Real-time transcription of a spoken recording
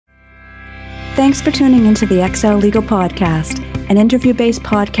Thanks for tuning into the Excel Legal Podcast, an interview-based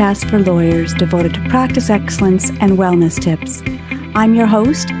podcast for lawyers devoted to practice excellence and wellness tips. I'm your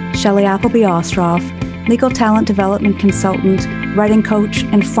host, Shelley Appleby Ostroff, legal talent development consultant, writing coach,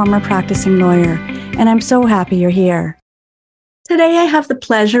 and former practicing lawyer, and I'm so happy you're here. Today, I have the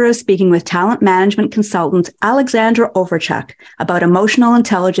pleasure of speaking with talent management consultant Alexandra Overchuk about emotional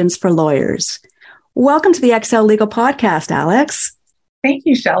intelligence for lawyers. Welcome to the Excel Legal Podcast, Alex. Thank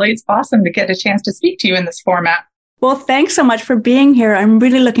you, Shelley. It's awesome to get a chance to speak to you in this format. Well, thanks so much for being here. I'm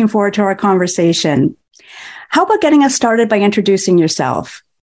really looking forward to our conversation. How about getting us started by introducing yourself?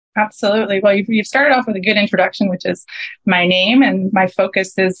 Absolutely. Well, you've started off with a good introduction, which is my name, and my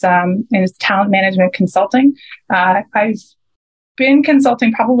focus is talent management consulting. I've been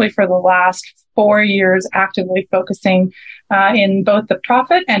consulting probably for the last 4 years, actively focusing in both the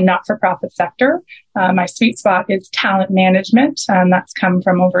profit and not-for-profit sector. My sweet spot is talent management. That's come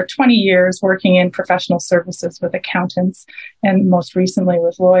from over 20 years working in professional services with accountants and most recently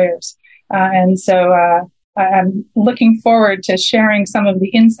with lawyers. So I'm looking forward to sharing some of the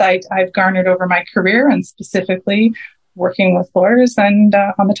insight I've garnered over my career and specifically working with lawyers and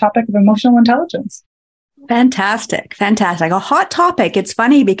on the topic of emotional intelligence. Fantastic. A hot topic. It's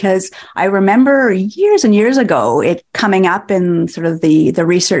funny because I remember years and years ago it coming up in sort of the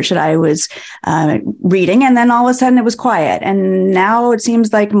research that I was reading, and then all of a sudden it was quiet. And now it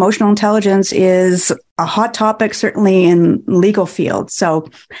seems like emotional intelligence is a hot topic, certainly in legal field. So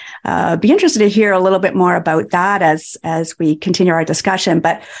be interested to hear a little bit more about that as we continue our discussion.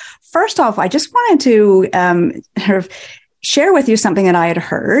 But first off, I just wanted to sort of share with you something that I had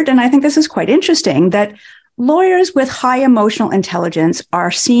heard, and I think this is quite interesting, that lawyers with high emotional intelligence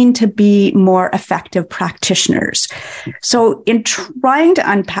are seen to be more effective practitioners. So in trying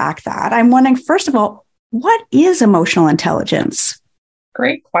to unpack that, I'm wondering, first of all, what is emotional intelligence?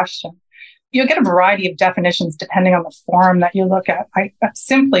 Great question. You'll get a variety of definitions depending on the forum that you look at.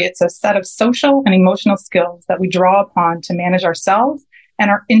 Simply, it's a set of social and emotional skills that we draw upon to manage ourselves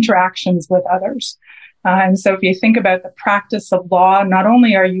and our interactions with others. And so if you think about the practice of law, not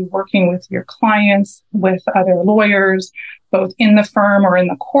only are you working with your clients, with other lawyers, both in the firm or in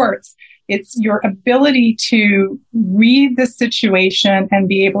the courts, it's your ability to read the situation and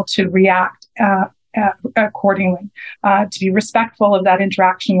be able to react accordingly, to be respectful of that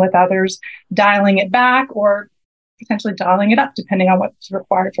interaction with others, dialing it back or potentially dialing it up, depending on what's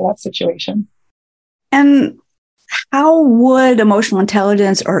required for that situation. And how would emotional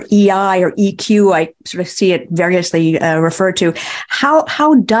intelligence, or EI or EQ, I sort of see it variously referred to,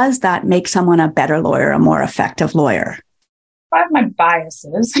 how does that make someone a better lawyer, a more effective lawyer? I have my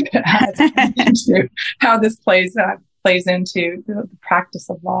biases into how this plays into the practice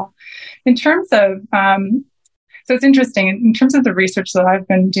of law. In terms of, so it's interesting, in terms of the research that I've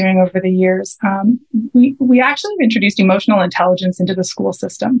been doing over the years, we actually have introduced emotional intelligence into the school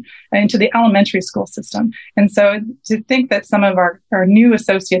system, into the elementary school system. And so to think that some of our new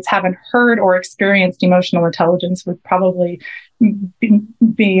associates haven't heard or experienced emotional intelligence would probably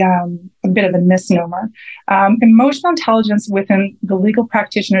be a bit of a misnomer. Emotional intelligence within the legal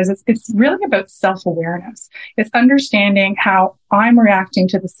practitioners, it's really about self-awareness. It's understanding how I'm reacting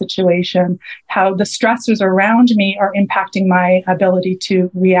to the situation, how the stressors around me are impacting my ability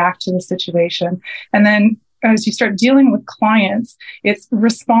to react to the situation. And then as you start dealing with clients, it's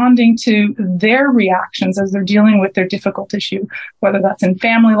responding to their reactions as they're dealing with their difficult issue, whether that's in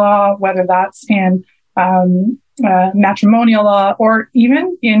family law, whether that's in matrimonial law, or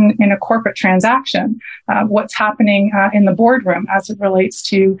even in a corporate transaction, what's happening in the boardroom as it relates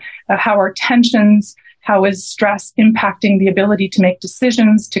to how are tensions, how is stress impacting the ability to make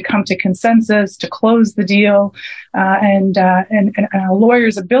decisions, to come to consensus, to close the deal, and a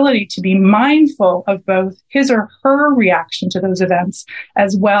lawyer's ability to be mindful of both his or her reaction to those events,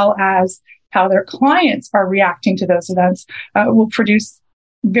 as well as how their clients are reacting to those events, will produce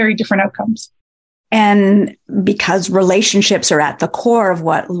very different outcomes. And because relationships are at the core of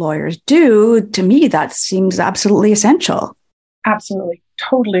what lawyers do, to me, that seems absolutely essential. Absolutely.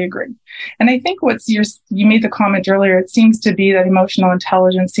 Totally agree. And I think you made the comment earlier, it seems to be that emotional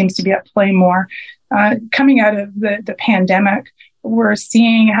intelligence seems to be at play more. Coming out of the pandemic, we're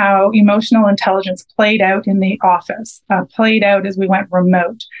seeing how emotional intelligence played out in the office, played out as we went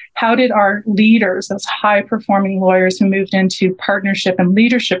remote. How did our leaders, those high-performing lawyers who moved into partnership and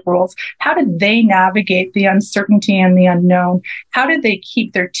leadership roles, how did they navigate the uncertainty and the unknown? How did they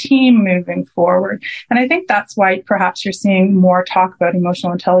keep their team moving forward? And I think that's why perhaps you're seeing more talk about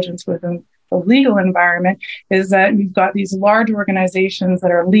emotional intelligence within the legal environment, is that you've got these large organizations that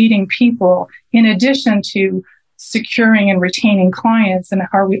are leading people in addition to securing and retaining clients, and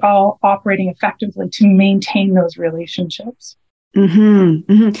are we all operating effectively to maintain those relationships?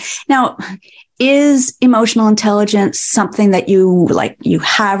 Mm-hmm, mm-hmm. Now, is emotional intelligence something that you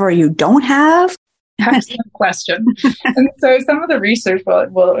have or you don't have? Excellent question. And so some of the research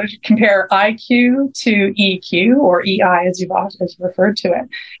will compare IQ to EQ, or EI as you've referred to it.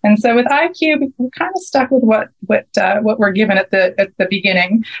 And so with IQ, we're kind of stuck with what we're given at the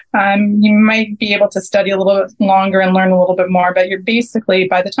beginning. You might be able to study a little bit longer and learn a little bit more, but you're basically,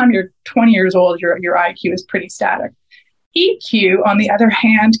 by the time you're 20 years old, your IQ is pretty static. EQ, on the other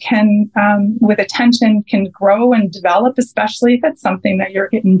hand, can, with attention, can grow and develop, especially if it's something that you're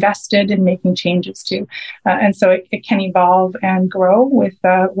invested in making changes to. And so it can evolve and grow with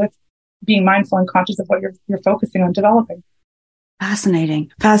being mindful and conscious of what you're focusing on developing.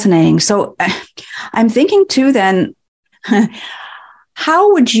 Fascinating. So I'm thinking too, then,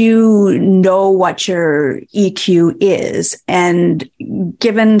 how would you know what your EQ is? And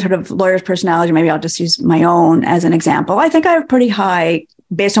given sort of lawyer's personality, maybe I'll just use my own as an example. I think I have pretty high,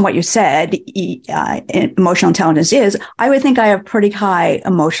 based on what you said, emotional intelligence is, I would think I have pretty high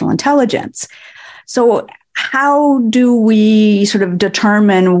emotional intelligence. So how do we sort of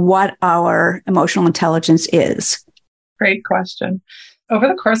determine what our emotional intelligence is? Great question. Over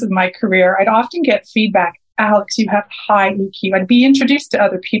the course of my career, I'd often get feedback, Alex, you have high EQ. I'd be introduced to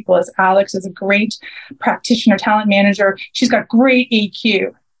other people as Alex is a great practitioner, talent manager. She's got great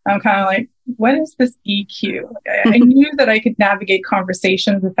EQ. I'm kind of like, what is this EQ? I knew that I could navigate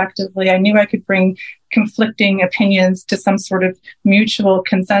conversations effectively. I knew I could bring conflicting opinions to some sort of mutual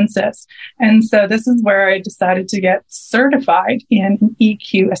consensus. And so this is where I decided to get certified in an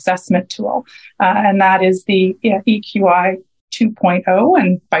EQ assessment tool. And that is the EQI 2.0,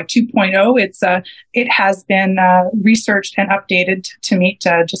 and by 2.0, it has been researched and updated to meet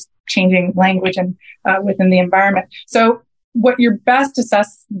just changing language and within the environment. So, what your best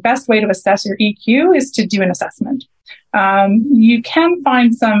way to assess your EQ is to do an assessment. You can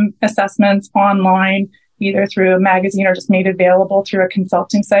find some assessments online, either through a magazine or just made available through a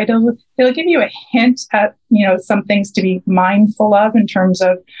consulting site. It'll give you a hint at some things to be mindful of in terms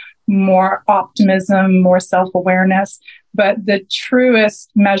of more optimism, more self-awareness. But the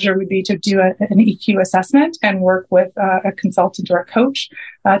truest measure would be to do an EQ assessment and work with a consultant or a coach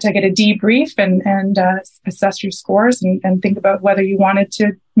to get a debrief and assess your scores and think about whether you wanted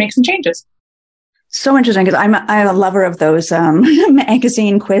to make some changes. So interesting, because I'm a lover of those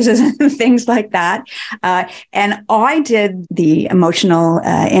magazine quizzes and things like that. And I did the emotional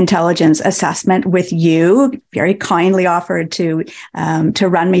intelligence assessment with you. Very kindly offered to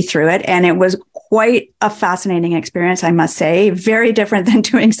run me through it, and it was quite a fascinating experience, I must say. Very different than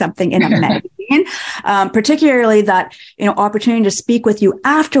doing something in a magazine, particularly that opportunity to speak with you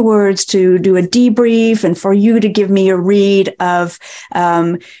afterwards, to do a debrief, and for you to give me a read of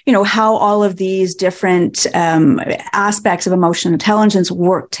how all of these different aspects of emotional intelligence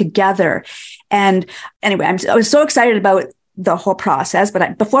work together. And anyway, I was so excited about the whole process,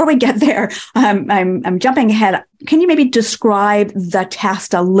 but before we get there, I'm jumping ahead. Can you maybe describe the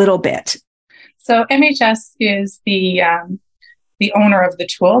test a little bit? So MHS is the owner of the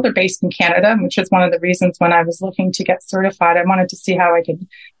tool. They're based in Canada, which is one of the reasons when I was looking to get certified, I wanted to see how I could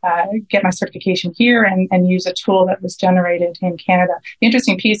get my certification here and use a tool that was generated in Canada. The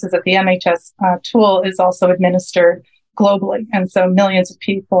interesting piece is that the MHS tool is also administered globally, and so millions of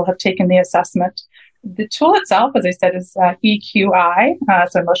people have taken the assessment. The tool itself, as I said, is EQI,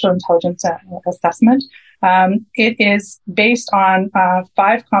 so Emotional Intelligence Assessment. It is based on a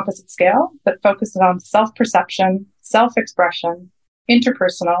 5 composite scale that focuses on self-perception, self-expression,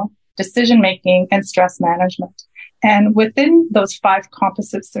 interpersonal, decision-making, and stress management. And within those 5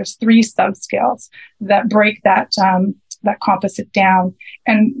 composites, there's 3 subscales that break that composite down.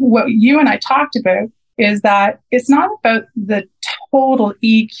 And what you and I talked about is that it's not about the total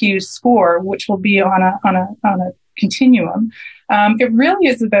EQ score, which will be on a continuum. It really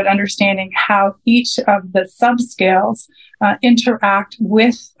is about understanding how each of the subscales interact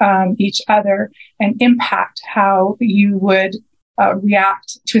with each other and impact how you would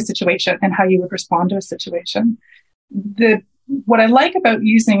react to a situation and how you would respond to a situation. What I like about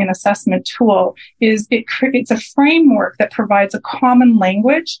using an assessment tool is it creates a framework that provides a common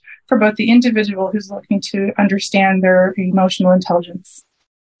language for both the individual who's looking to understand their emotional intelligence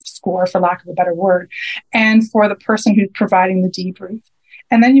score, for lack of a better word, and for the person who's providing the debrief.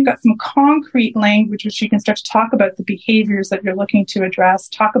 And then you've got some concrete language which you can start to talk about the behaviors that you're looking to address,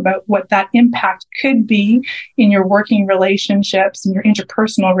 talk about what that impact could be in your working relationships and your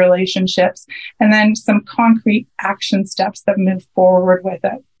interpersonal relationships, and then some concrete action steps that move forward with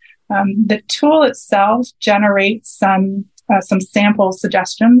it. The tool itself generates some sample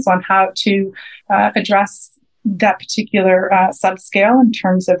suggestions on how to address that particular subscale in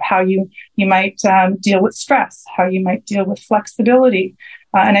terms of how you might deal with stress, how you might deal with flexibility.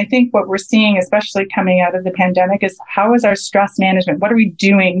 And I think what we're seeing, especially coming out of the pandemic, is how is our stress management? What are we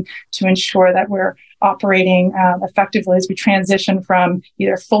doing to ensure that we're operating effectively as we transition from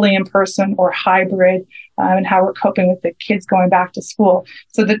either fully in person or hybrid, and how we're coping with the kids going back to school.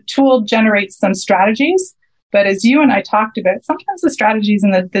 So the tool generates some strategies, but as you and I talked about, sometimes the strategies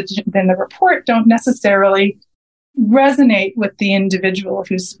in the report don't necessarily resonate with the individual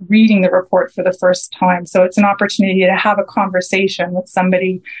who's reading the report for the first time. So it's an opportunity to have a conversation with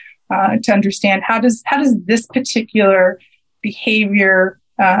somebody to understand how does this particular behavior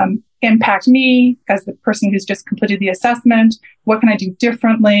impact me as the person who's just completed the assessment? What can I do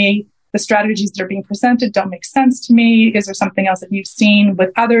differently? The strategies that are being presented don't make sense to me. Is there something else that you've seen with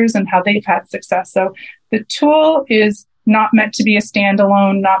others and how they've had success? So the tool is not meant to be a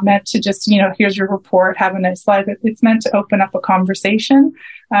standalone, not meant to just, here's your report, have a nice life. It's meant to open up a conversation.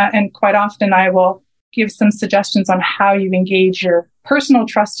 And quite often I will give some suggestions on how you engage your personal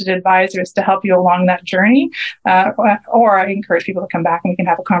trusted advisors to help you along that journey. Or I encourage people to come back and we can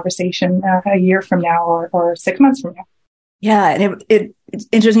have a conversation a year from now or 6 months from now. Yeah, and it's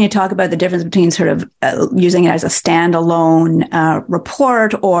interesting to talk about the difference between sort of using it as a standalone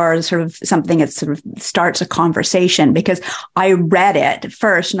report or sort of something that sort of starts a conversation, because I read it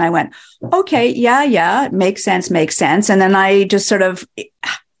first and I went, okay, yeah, makes sense. And then I just sort of,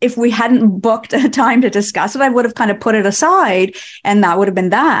 if we hadn't booked a time to discuss it, I would have kind of put it aside and that would have been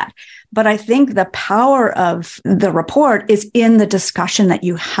that. But I think the power of the report is in the discussion that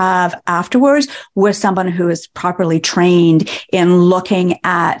you have afterwards with someone who is properly trained in looking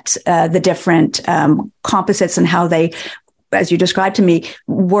at the different composites and how they, as you described to me,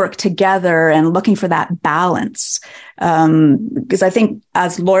 work together and looking for that balance. Because I think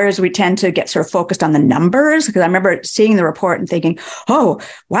as lawyers, we tend to get sort of focused on the numbers, because I remember seeing the report and thinking, oh,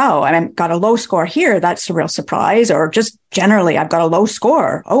 wow, I got a low score here. That's a real surprise. Or just generally, I've got a low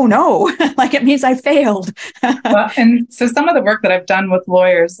score. Oh, no, like it means I failed. Well, and so some of the work that I've done with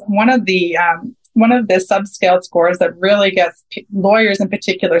lawyers, one of the subscale scores that really gets lawyers in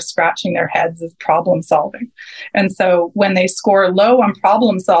particular scratching their heads is problem solving. And so when they score low on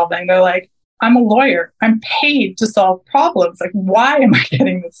problem solving, they're like, I'm a lawyer. I'm paid to solve problems. Like, why am I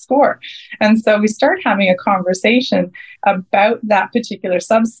getting this score? And so we start having a conversation about that particular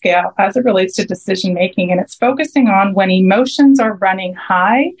subscale as it relates to decision making. And it's focusing on when emotions are running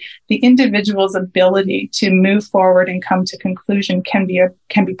high, the individual's ability to move forward and come to conclusion can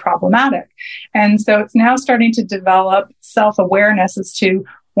be problematic. And so it's now starting to develop self-awareness as to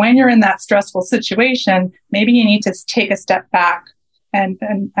when you're in that stressful situation, maybe you need to take a step back and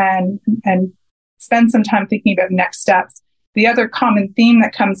spend some time thinking about next steps. The other common theme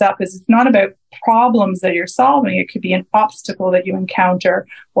that comes up is it's not about problems that you're solving. It could be an obstacle that you encounter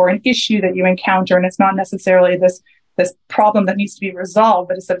or an issue that you encounter. And it's not necessarily this problem that needs to be resolved,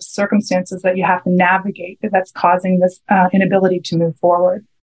 but it's the circumstances that you have to navigate that's causing this inability to move forward.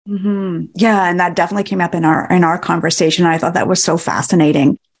 Mm-hmm. Yeah. And that definitely came up in our conversation. I thought that was so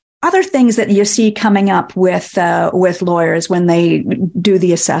fascinating. Other things that you see coming up with lawyers when they do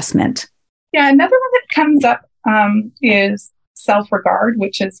the assessment? Yeah, another one that comes up is self-regard,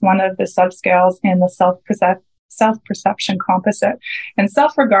 which is one of the subscales in the self-perception composite. And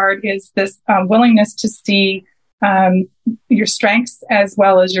self-regard is this willingness to see your strengths as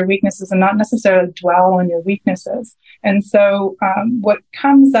well as your weaknesses and not necessarily dwell on your weaknesses. And so what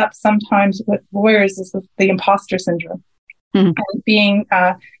comes up sometimes with lawyers is the imposter syndrome. Mm-hmm. And being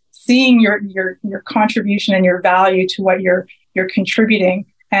seeing your contribution and your value to what you're contributing.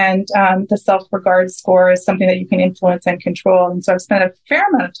 And the self-regard score is something that you can influence and control. And so I've spent a fair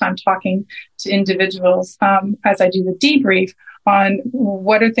amount of time talking to individuals as I do the debrief on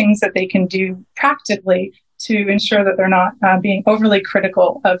what are things that they can do practically to ensure that they're not being overly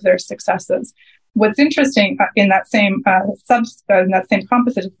critical of their successes. What's interesting in that same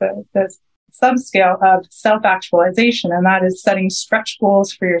composite is the subscale of self-actualization, and that is setting stretch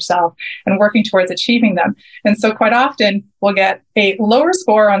goals for yourself and working towards achieving them. And so quite often we'll get a lower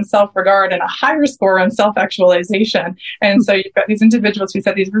score on self-regard and a higher score on self-actualization. And so you've got these individuals who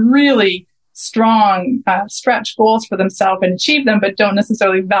set these really strong stretch goals for themselves and achieve them, but don't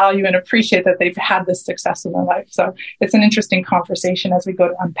necessarily value and appreciate that they've had this success in their life. So it's an interesting conversation as we go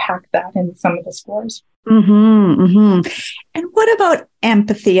to unpack that in some of the scores. Mm-hmm, mm-hmm. And what about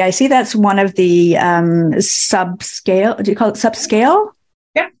empathy? I see that's one of the subscale. Do you call it subscale?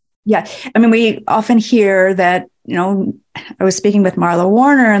 Yeah. Yeah. I mean, we often hear that I was speaking with Marla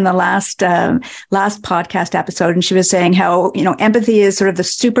Warner in the last podcast episode, and she was saying how, empathy is sort of the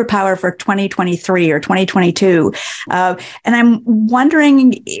superpower for 2023 or 2022. And I'm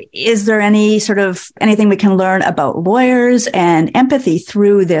wondering, is there anything we can learn about lawyers and empathy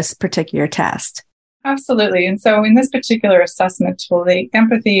through this particular test? Absolutely. And so in this particular assessment tool, the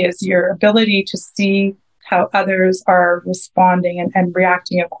empathy is your ability to see how others are responding and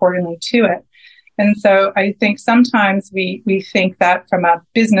reacting accordingly to it. And so I think sometimes we think that from a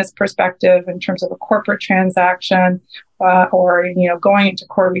business perspective, in terms of a corporate transaction, or going into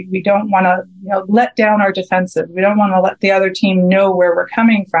court, we don't want to let down our defenses. We don't want to let the other team know where we're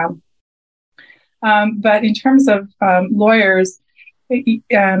coming from. But in terms of lawyers,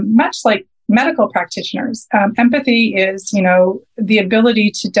 much like medical practitioners, empathy is, the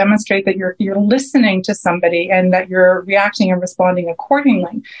ability to demonstrate that you're listening to somebody and that you're reacting and responding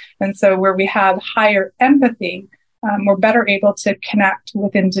accordingly. And so where we have higher empathy, we're better able to connect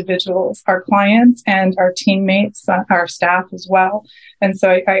with individuals, our clients and our teammates, our staff as well. And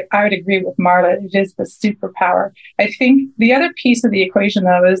so I would agree with Marla. It is the superpower. I think the other piece of the equation,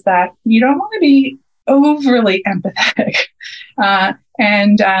 though, is that you don't want to be overly empathetic.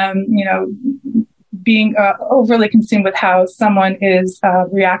 Being overly consumed with how someone is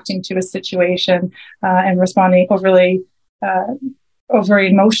reacting to a situation and responding overly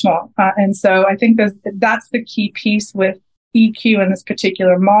emotional. And so I think that's the key piece with EQ in this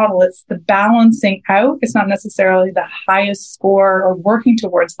particular model. It's the balancing out. It's not necessarily the highest score or working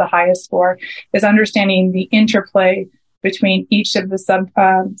towards the highest score. It's understanding the interplay between each of the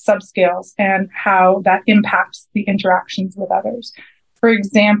subscales and how that impacts the interactions with others. For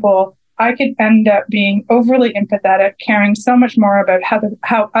example, I could end up being overly empathetic, caring so much more about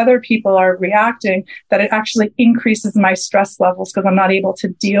how other people are reacting that it actually increases my stress levels because I'm not able to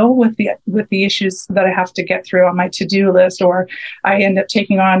deal with the issues that I have to get through on my to-do list, or I end up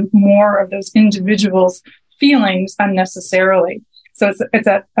taking on more of those individuals' feelings unnecessarily. So it's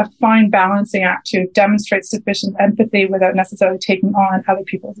a fine balancing act to demonstrate sufficient empathy without necessarily taking on other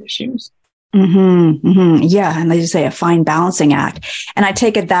people's issues. Mm-hmm, mm-hmm. Yeah. And as you say, a fine balancing act. And I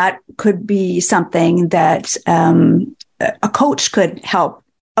take it that could be something that a coach could help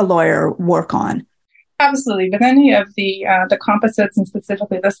a lawyer work on. Absolutely. But any of the composites and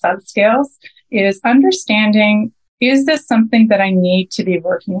specifically the subscales is understanding, is this something that I need to be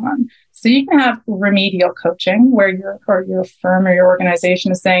working on? So you can have remedial coaching where your firm or your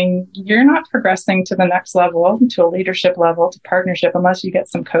organization is saying you're not progressing to the next level, to a leadership level, to partnership, unless you get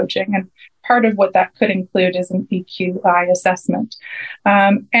some coaching. And part of what that could include is an EQI assessment.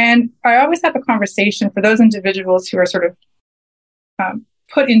 And I always have a conversation for those individuals who are sort of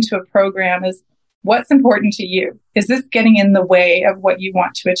put into a program is, what's important to you? Is this getting in the way of what you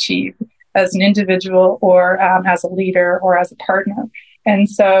want to achieve as an individual or as a leader or as a partner? And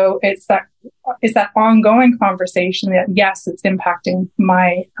so it's that ongoing conversation that, yes, it's impacting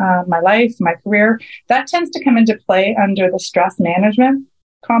my life, my career. That tends to come into play under the stress management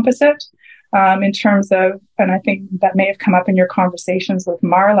composite in terms of, and I think that may have come up in your conversations with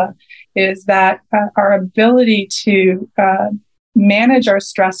Marla, is that our ability to manage our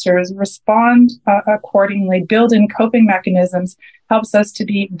stressors, respond accordingly, build in coping mechanisms helps us to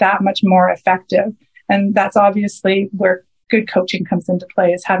be that much more effective. And that's obviously where good coaching comes into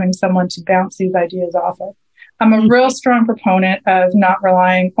play, is having someone to bounce these ideas off of. I'm a real strong proponent of not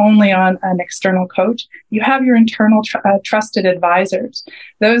relying only on an external coach. You have your internal trusted advisors.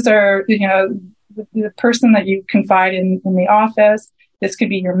 Those are, the person that you confide in the office. This could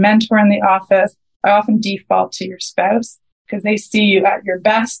be your mentor in the office. I often default to your spouse because they see you at your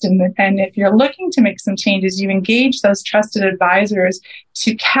best. And if you're looking to make some changes, you engage those trusted advisors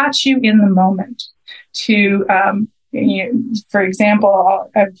to catch you in the moment, to for example,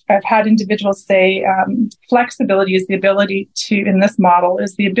 I've had individuals say flexibility is the ability to, in this model,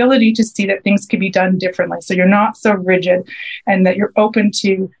 is the ability to see that things can be done differently. So you're not so rigid and that you're open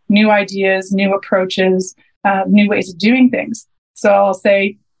to new ideas, new approaches, new ways of doing things. So I'll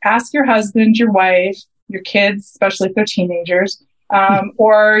say, ask your husband, your wife, your kids, especially if they're teenagers,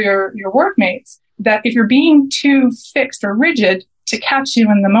 or your workmates, that if you're being too fixed or rigid, to catch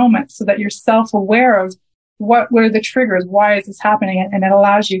you in the moment so that you're self-aware of what are the triggers? Why is this happening? And it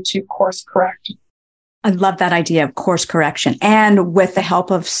allows you to course correct. I love that idea of course correction, and with the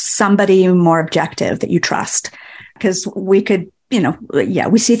help of somebody more objective that you trust, because we could,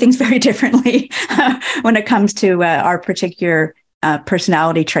 we see things very differently when it comes to our particular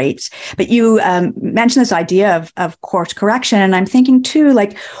personality traits. But you mentioned this idea of course correction. And I'm thinking too,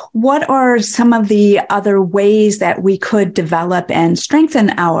 like, what are some of the other ways that we could develop and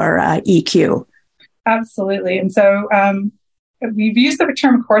strengthen our EQ? absolutely. And so we've used the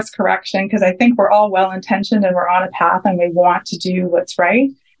term course correction because I think we're all well-intentioned and we're on a path and we want to do what's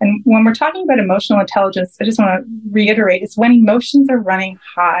right. And when we're talking about emotional intelligence, I just want to reiterate, it's when emotions are running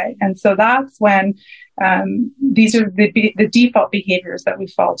high. And so that's when these are the default behaviors that we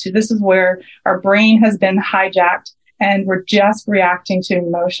fall to. This is where our brain has been hijacked and we're just reacting to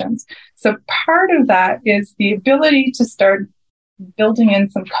emotions. So part of that is the ability to start building in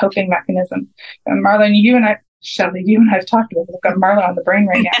some coping mechanism. Marlon, Shelley, you and I have talked about it. I've got Marla on the brain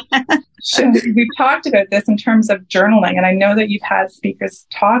right now. We've talked about this in terms of journaling, and I know that you've had speakers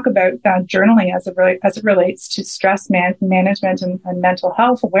talk about journaling as it relates to stress management and mental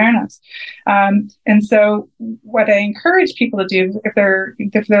health awareness. And so, what I encourage people to do if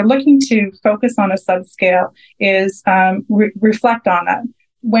they're looking to focus on a subscale is reflect on that.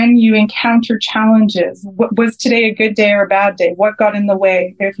 When you encounter challenges, was today a good day or a bad day? What got in the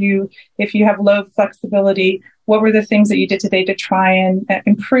way? If you have low flexibility, what were the things that you did today to try and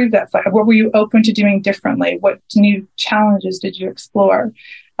improve that? What were you open to doing differently? What new challenges did you explore?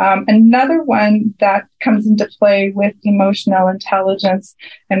 Another one that comes into play with emotional intelligence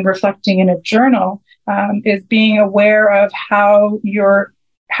and reflecting in a journal is being aware of how your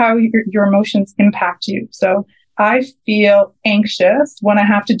emotions impact you. So I feel anxious when I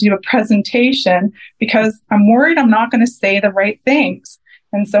have to do a presentation because I'm worried I'm not going to say the right things.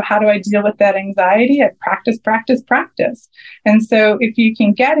 And so how do I deal with that anxiety? I practice. And so if you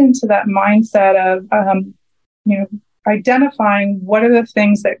can get into that mindset of, identifying what are the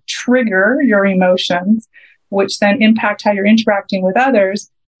things that trigger your emotions, which then impact how you're interacting with others,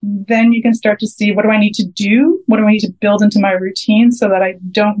 then you can start to see, what do I need to do? What do I need to build into my routine so that I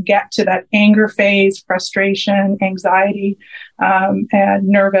don't get to that anger phase, frustration, anxiety, and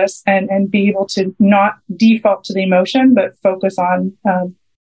nervous, and be able to not default to the emotion, but focus on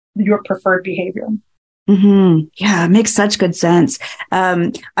your preferred behavior. Mm-hmm. Yeah, it makes such good sense.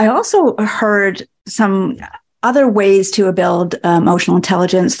 I also heard some other ways to build emotional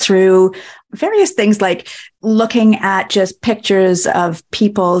intelligence through various things like looking at just pictures of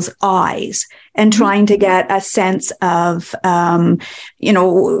people's eyes and trying to get a sense of, what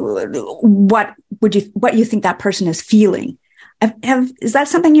you think that person is feeling. Is that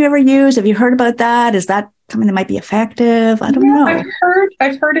something you ever use? Have you heard about that? Is that something that might be effective? I don't know.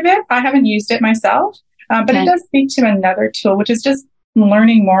 I've heard of it. I haven't used it myself, but It does speak to another tool, which is just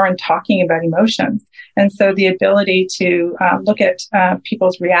learning more and talking about emotions. And so the ability to look at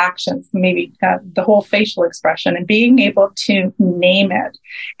people's reactions, maybe the whole facial expression, and being able to name it,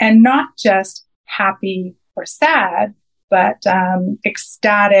 and not just happy or sad, but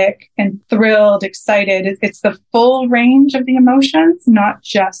ecstatic and thrilled, excited. It's the full range of the emotions, not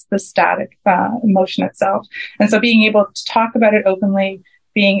just the static emotion itself. And so being able to talk about it openly,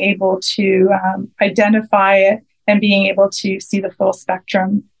 being able to identify it, and being able to see the full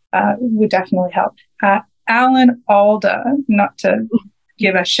spectrum would definitely help. Alan Alda, not to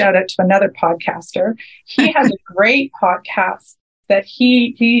give a shout out to another podcaster, he has a great podcast that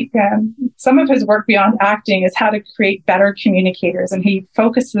he some of his work beyond acting is how to create better communicators, and he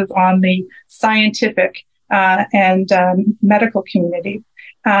focuses on the scientific and medical community.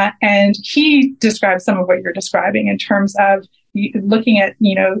 And he describes some of what you're describing in terms of looking at,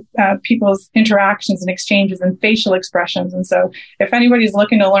 people's interactions and exchanges and facial expressions. And so if anybody's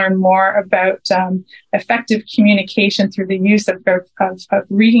looking to learn more about effective communication through the use of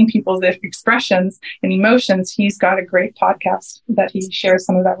reading people's expressions and emotions, he's got a great podcast that he shares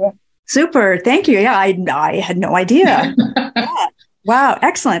some of that with. Super. Thank you. Yeah, I had no idea. Yeah. Wow.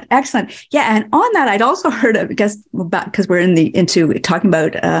 Excellent. Yeah. And on that, I'd also heard of, because we're into talking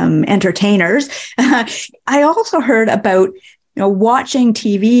about entertainers, I also heard about watching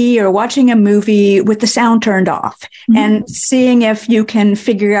TV or watching a movie with the sound turned off, and seeing if you can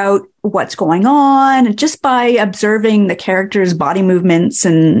figure out what's going on just by observing the characters' body movements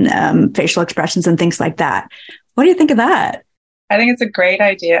and facial expressions and things like that. What do you think of that? I think it's a great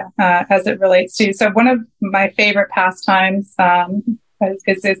idea as it relates to. So one of my favorite pastimes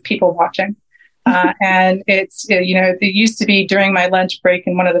is people watching. And it's, it used to be during my lunch break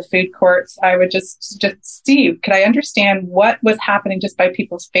in one of the food courts, I would just see, could I understand what was happening just by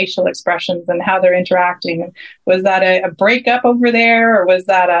people's facial expressions and how they're interacting? Was that a breakup over there, or was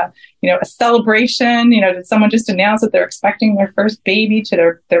that a celebration? Did someone just announce that they're expecting their first baby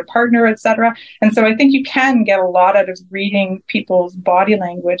to their partner, et cetera? And so I think you can get a lot out of reading people's body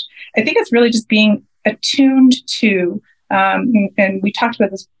language. I think it's really just being attuned to and we talked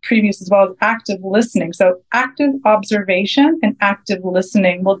about this previous as well, as active listening. So active observation and active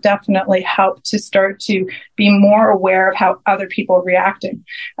listening will definitely help to start to be more aware of how other people are reacting.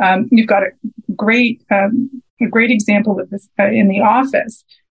 You've got a great example with this in the office.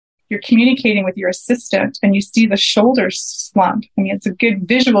 You're communicating with your assistant and you see the shoulders slump. I mean, it's a good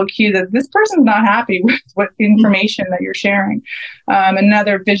visual cue that this person's not happy with what information that you're sharing.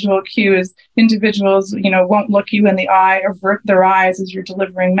 Another visual cue is individuals, won't look you in the eye, avert their eyes as you're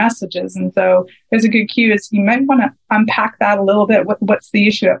delivering messages. And so there's a good cue is you might want to unpack that a little bit. What's the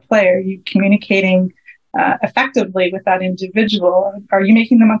issue at play? Are you communicating effectively with that individual? Are you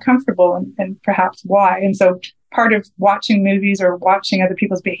making them uncomfortable, and perhaps why? And so part of watching movies or watching other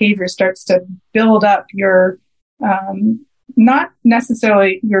people's behavior starts to build up your, not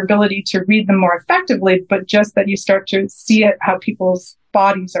necessarily your ability to read them more effectively, but just that you start to see it, how people's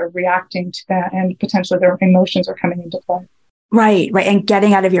bodies are reacting to that and potentially their emotions are coming into play. Right. And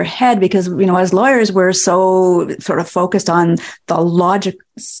getting out of your head, because, as lawyers, we're so sort of focused on the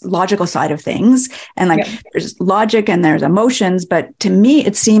logical side of things. And there's logic and there's emotions. But to me,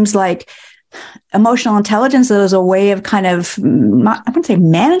 it seems like emotional intelligence is a way of kind of, I wouldn't say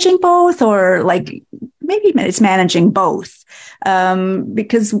managing both, or maybe it's managing both.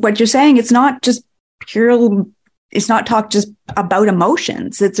 Because what you're saying, it's not just it's not talk just about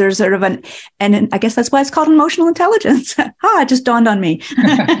emotions. There's sort of and I guess that's why it's called emotional intelligence. It just dawned on me.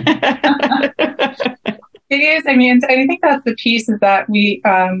 It is. I mean, I think that's the piece is that we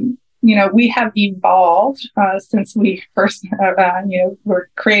have evolved since we first, were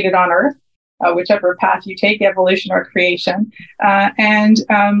created on Earth. Whichever path you take, evolution or creation. And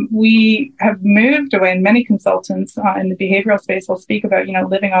we have moved away, and many consultants in the behavioral space will speak about,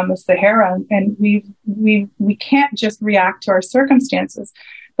 living on the Sahara, and we can't just react to our circumstances.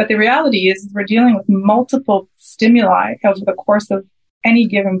 But the reality is we're dealing with multiple stimuli over the course of any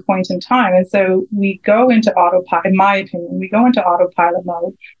given point in time. And so we go into autopilot, in my opinion, we go into autopilot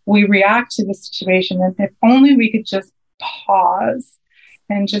mode. We react to the situation. And if only we could just pause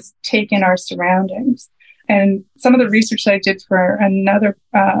and just take in our surroundings. And some of the research that I did for another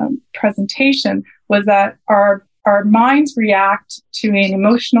presentation was that our minds react to an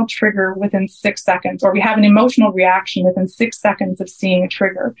emotional trigger within 6 seconds, or we have an emotional reaction within 6 seconds of seeing a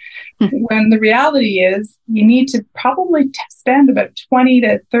trigger. When the reality is you need to probably spend about 20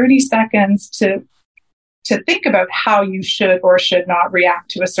 to 30 seconds to think about how you should or should not react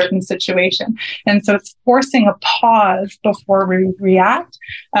to a certain situation. And so it's forcing a pause before we react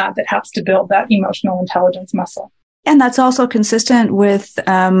that helps to build that emotional intelligence muscle. And that's also consistent with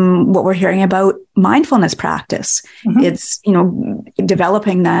what we're hearing about mindfulness practice. Mm-hmm. It's,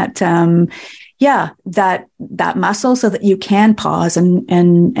 developing that, that muscle so that you can pause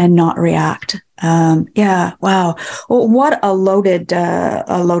and not react. Wow. Well, what a loaded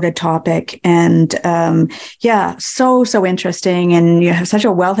topic, and so interesting. And you have such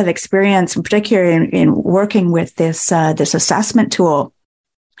a wealth of experience, in particular in working with this assessment tool.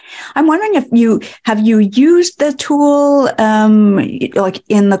 I'm wondering if you used the tool,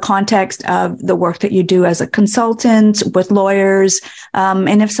 in the context of the work that you do as a consultant with lawyers,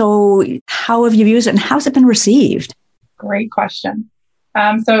 and if so, how have you used it and how's it been received? Great question.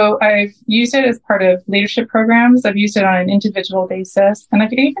 So I've used it as part of leadership programs. I've used it on an individual basis, and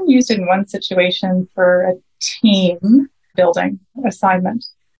I've even used it in one situation for a team building assignment.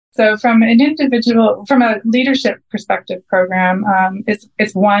 So from a leadership perspective program,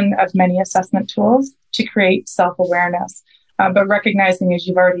 it's one of many assessment tools to create self-awareness. But recognizing, as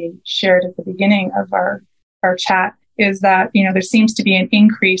you've already shared at the beginning of our chat, is that, there seems to be an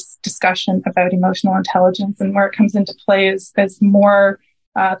increased discussion about emotional intelligence, and where it comes into play is more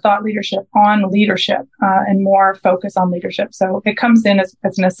thought leadership on leadership and more focus on leadership. So it comes in as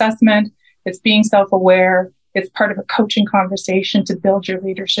an assessment. It's being self-aware. It's part of a coaching conversation to build your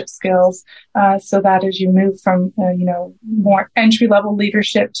leadership skills, so that as you move from, more entry-level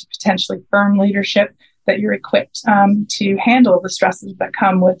leadership to potentially firm leadership, that you're equipped to handle the stresses that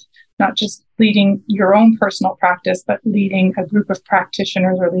come with not just leading your own personal practice, but leading a group of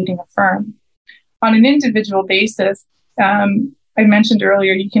practitioners or leading a firm. On an individual basis, I mentioned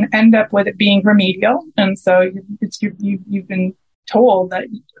earlier, you can end up with it being remedial. And so you've been told that,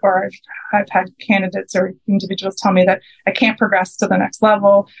 or I've had candidates or individuals tell me that I can't progress to the next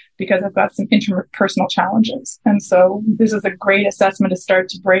level because I've got some interpersonal challenges. And so this is a great assessment to start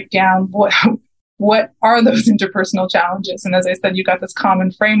to break down what are those interpersonal challenges. And as I said, you got this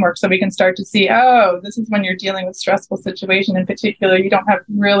common framework, so we can start to see, this is when you're dealing with stressful situation. In particular, you don't have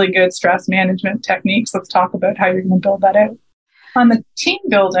really good stress management techniques. Let's talk about how you're going to build that out. On the team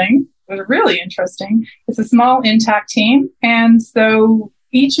building, it was really interesting. It's a small, intact team. And so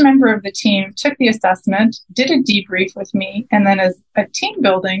each member of the team took the assessment, did a debrief with me. And then as a team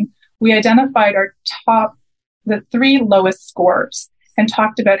building, we identified the 3 lowest scores. and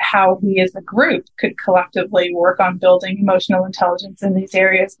talked about how we as a group could collectively work on building emotional intelligence in these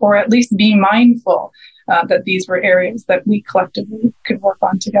areas, or at least be mindful that these were areas that we collectively could work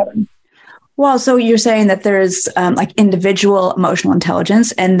on together. Well, so you're saying that there's like individual emotional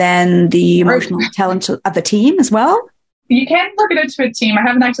intelligence and then the emotional intelligence of the team as well? You can work it into a team. I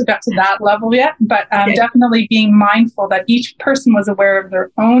haven't actually got to that level yet, but definitely being mindful that each person was aware of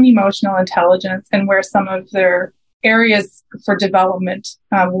their own emotional intelligence and where some of their areas for development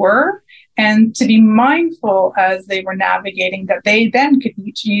were, and to be mindful as they were navigating that they then could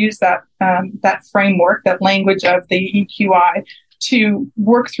each use that framework, that language of the EQI, to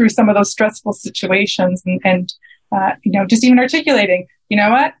work through some of those stressful situations and just even articulating, you know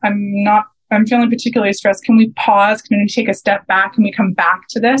what, I'm feeling particularly stressed. Can we pause? Can we take a step back? Can we come back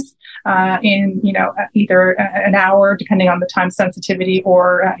to this in either an hour, depending on the time sensitivity,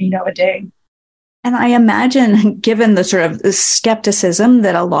 or a day? And I imagine, given the sort of skepticism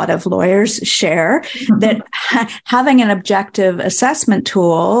that a lot of lawyers share, that having an objective assessment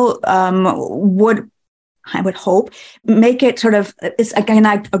tool would, I would hope, make it sort of, it's again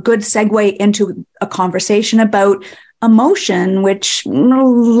a good segue into a conversation about emotion, which a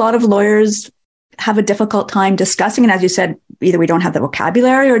lot of lawyers have a difficult time discussing. And as you said, either we don't have the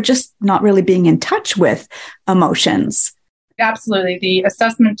vocabulary or just not really being in touch with emotions. Absolutely. The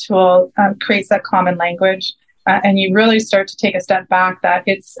assessment tool creates that common language. And you really start to take a step back that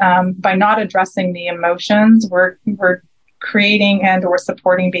it's by not addressing the emotions, we're creating and or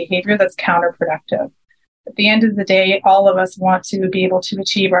supporting behavior that's counterproductive. At the end of the day, all of us want to be able to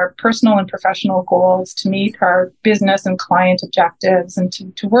achieve our personal and professional goals, to meet our business and client objectives, and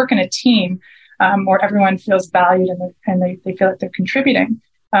to work in a team where everyone feels valued and they feel like they're contributing.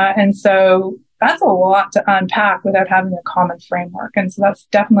 And so that's a lot to unpack without having a common framework. And so that's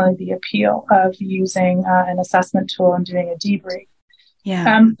definitely the appeal of using an assessment tool and doing a debrief.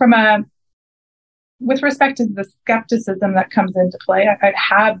 Yeah. With respect to the skepticism that comes into play, I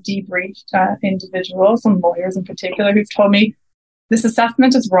have debriefed individuals, and lawyers in particular, who've told me this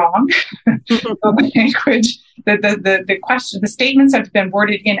assessment is wrong. The language, the question, the statements have been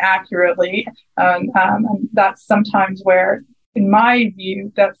worded inaccurately. And that's sometimes where, in my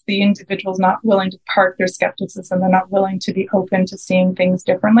view, that's the individual's not willing to park their skepticism. They're not willing to be open to seeing things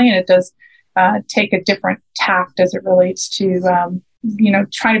differently. And it does take a different tact as it relates to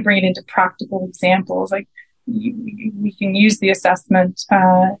try to bring it into practical examples. Like we can use the assessment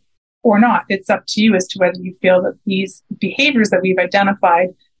or not. It's up to you as to whether you feel that these behaviors that we've identified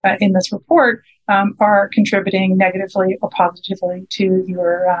in this report are contributing negatively or positively to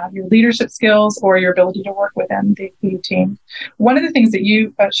your leadership skills or your ability to work within the team. One of the things that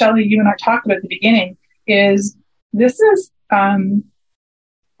you, Shelley, you and I talked about at the beginning is this is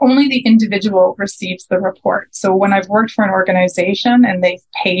only the individual receives the report. So when I've worked for an organization and they've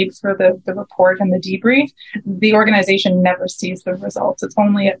paid for the report and the debrief, the organization never sees the results. It's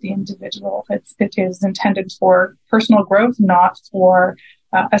only at the individual. It is intended for personal growth, not for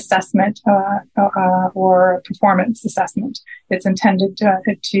assessment or performance assessment. It's intended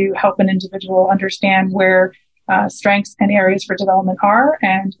to help an individual understand where strengths and areas for development are,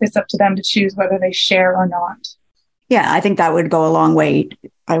 and it's up to them to choose whether they share or not. Yeah, I think that would go a long way,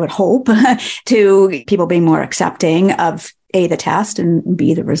 I would hope, to people being more accepting of A, the test, and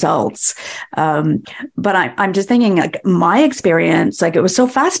B, the results. But I'm just thinking, like, my experience, like, it was so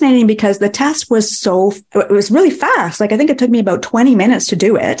fascinating because the test was it was really fast. Like, I think it took me about 20 minutes to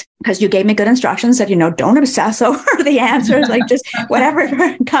do it because you gave me good instructions, said, don't obsess over the answers, like, just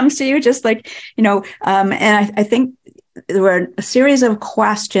whatever comes to you, just like, and I think there were a series of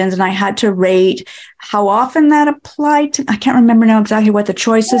questions and I had to rate how often that applied to, I can't remember now exactly what the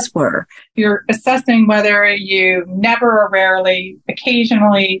choices were. You're assessing whether you never or rarely,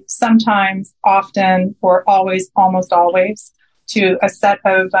 occasionally, sometimes, often, or always, almost always, to a set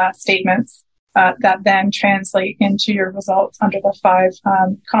of statements that then translate into your results under the 5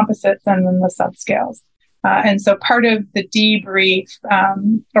 composites and then the subscales. And so part of the debrief,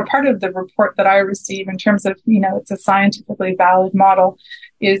 or part of the report that I receive in terms of, it's a scientifically valid model,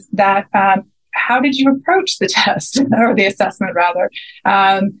 is that how did you approach the test or the assessment rather?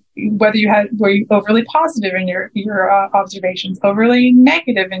 Whether were you overly positive in your observations, overly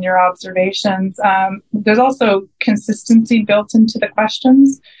negative in your observations? There's also consistency built into the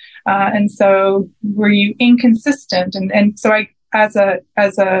questions. And so were you inconsistent? And so I, as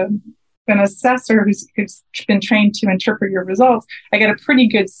an assessor who's been trained to interpret your results, I get a pretty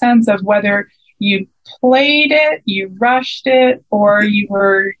good sense of whether you played it, you rushed it, or you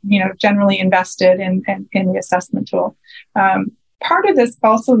were, generally invested in the assessment tool. part of this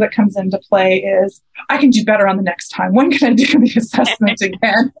also that comes into play is I can do better on the next time. When can I do the assessment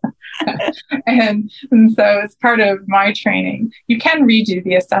again? and so as part of my training, you can redo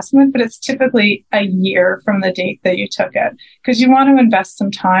the assessment, but it's typically a year from the date that you took it, because you want to invest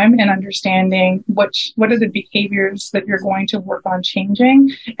some time in understanding what are the behaviors that you're going to work on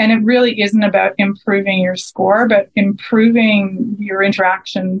changing. And it really isn't about improving your score, but improving your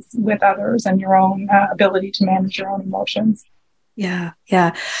interactions with others and your own ability to manage your own emotions. Yeah.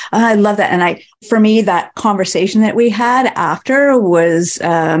 Yeah. I love that. And for me, that conversation that we had after was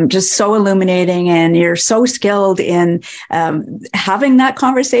just so illuminating, and you're so skilled in having that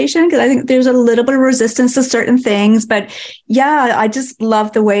conversation, because I think there's a little bit of resistance to certain things. But yeah, I just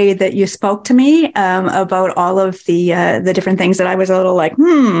love the way that you spoke to me about all of the different things that I was a little like,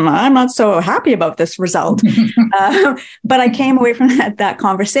 I'm not so happy about this result. But I came away from that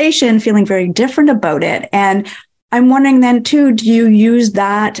conversation feeling very different about it. And I'm wondering then too, do you use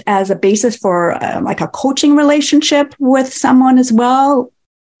that as a basis for like a coaching relationship with someone as well?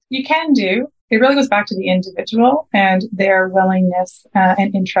 You can do. It really goes back to the individual and their willingness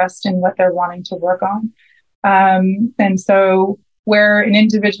and interest in what they're wanting to work on. And so where an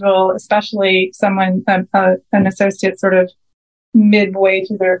individual, especially someone, an associate sort of midway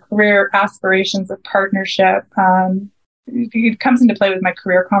through their career, aspirations of partnership, it comes into play with my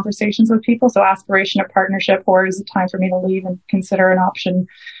career conversations with people. So aspiration of partnership, or is it time for me to leave and consider an option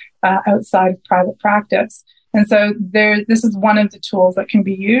outside of private practice? And so this is one of the tools that can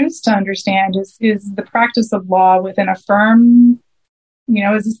be used to understand is the practice of law within a firm,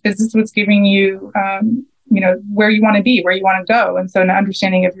 is this what's giving you, where you want to be, where you want to go. And so an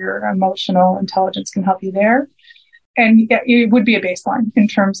understanding of your emotional intelligence can help you there. And it would be a baseline in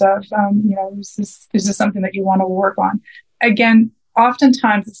terms of, is this something that you want to work on? Again,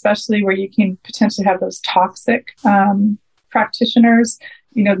 oftentimes, especially where you can potentially have those toxic practitioners,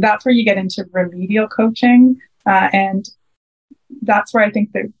 that's where you get into remedial coaching. And that's where I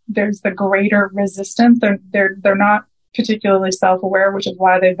think that there's the greater resistance. They're not particularly self-aware, which is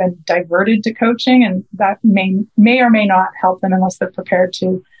why they've been diverted to coaching. And that may or may not help them unless they're prepared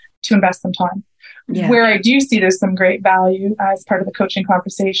to invest some time. Yeah. Where I do see there's some great value as part of the coaching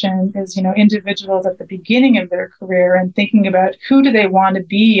conversation is, individuals at the beginning of their career and thinking about who do they want to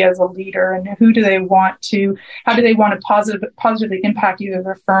be as a leader, and how do they want to positively impact either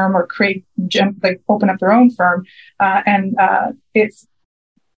their firm or open up their own firm. I've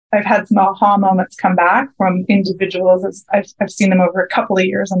had some aha moments come back from individuals as I've seen them over a couple of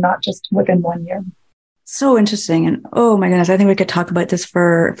years and not just within 1 year. So interesting. And oh my goodness, I think we could talk about this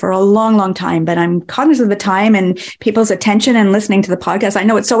for a long, long time, but I'm cognizant of the time and people's attention and listening to the podcast. I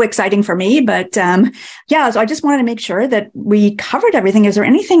know it's so exciting for me, but so I just wanted to make sure that we covered everything. Is there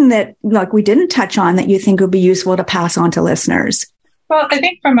anything that we didn't touch on that you think would be useful to pass on to listeners? Well, I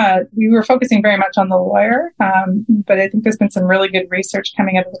think we were focusing very much on the lawyer, but I think there's been some really good research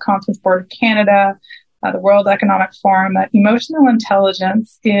coming out of the Conference Board of Canada, the World Economic Forum, that emotional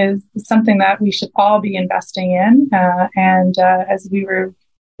intelligence is something that we should all be investing in. As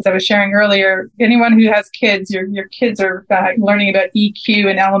I was sharing earlier, anyone who has kids, your kids are learning about EQ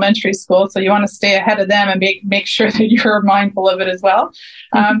in elementary school, so you want to stay ahead of them and make sure that you're mindful of it as well.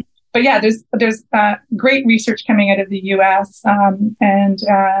 Mm-hmm. But yeah, there's great research coming out of the U.S. And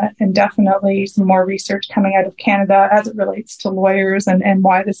definitely some more research coming out of Canada as it relates to lawyers and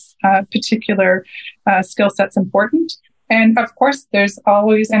why this particular skill set's important. And of course, there's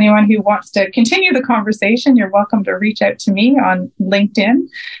always anyone who wants to continue the conversation. You're welcome to reach out to me on LinkedIn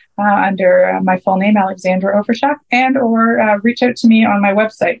under my full name, Alexandra Overchuk, or reach out to me on my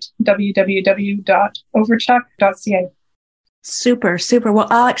website, www.overchuk.ca. Super, super. Well,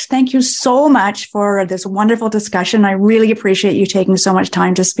 Alex, thank you so much for this wonderful discussion. I really appreciate you taking so much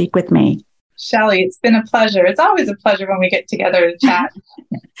time to speak with me. Shelley, it's been a pleasure. It's always a pleasure when we get together to chat.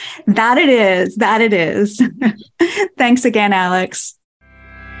 That it is. Thanks again, Alex.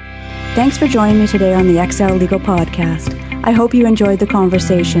 Thanks for joining me today on the Excel Legal Podcast. I hope you enjoyed the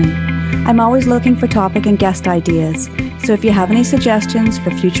conversation. I'm always looking for topic and guest ideas, so if you have any suggestions for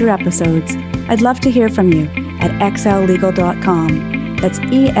future episodes, I'd love to hear from you at exellegal.com. That's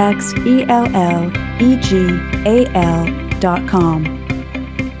EXELLEGAL.com.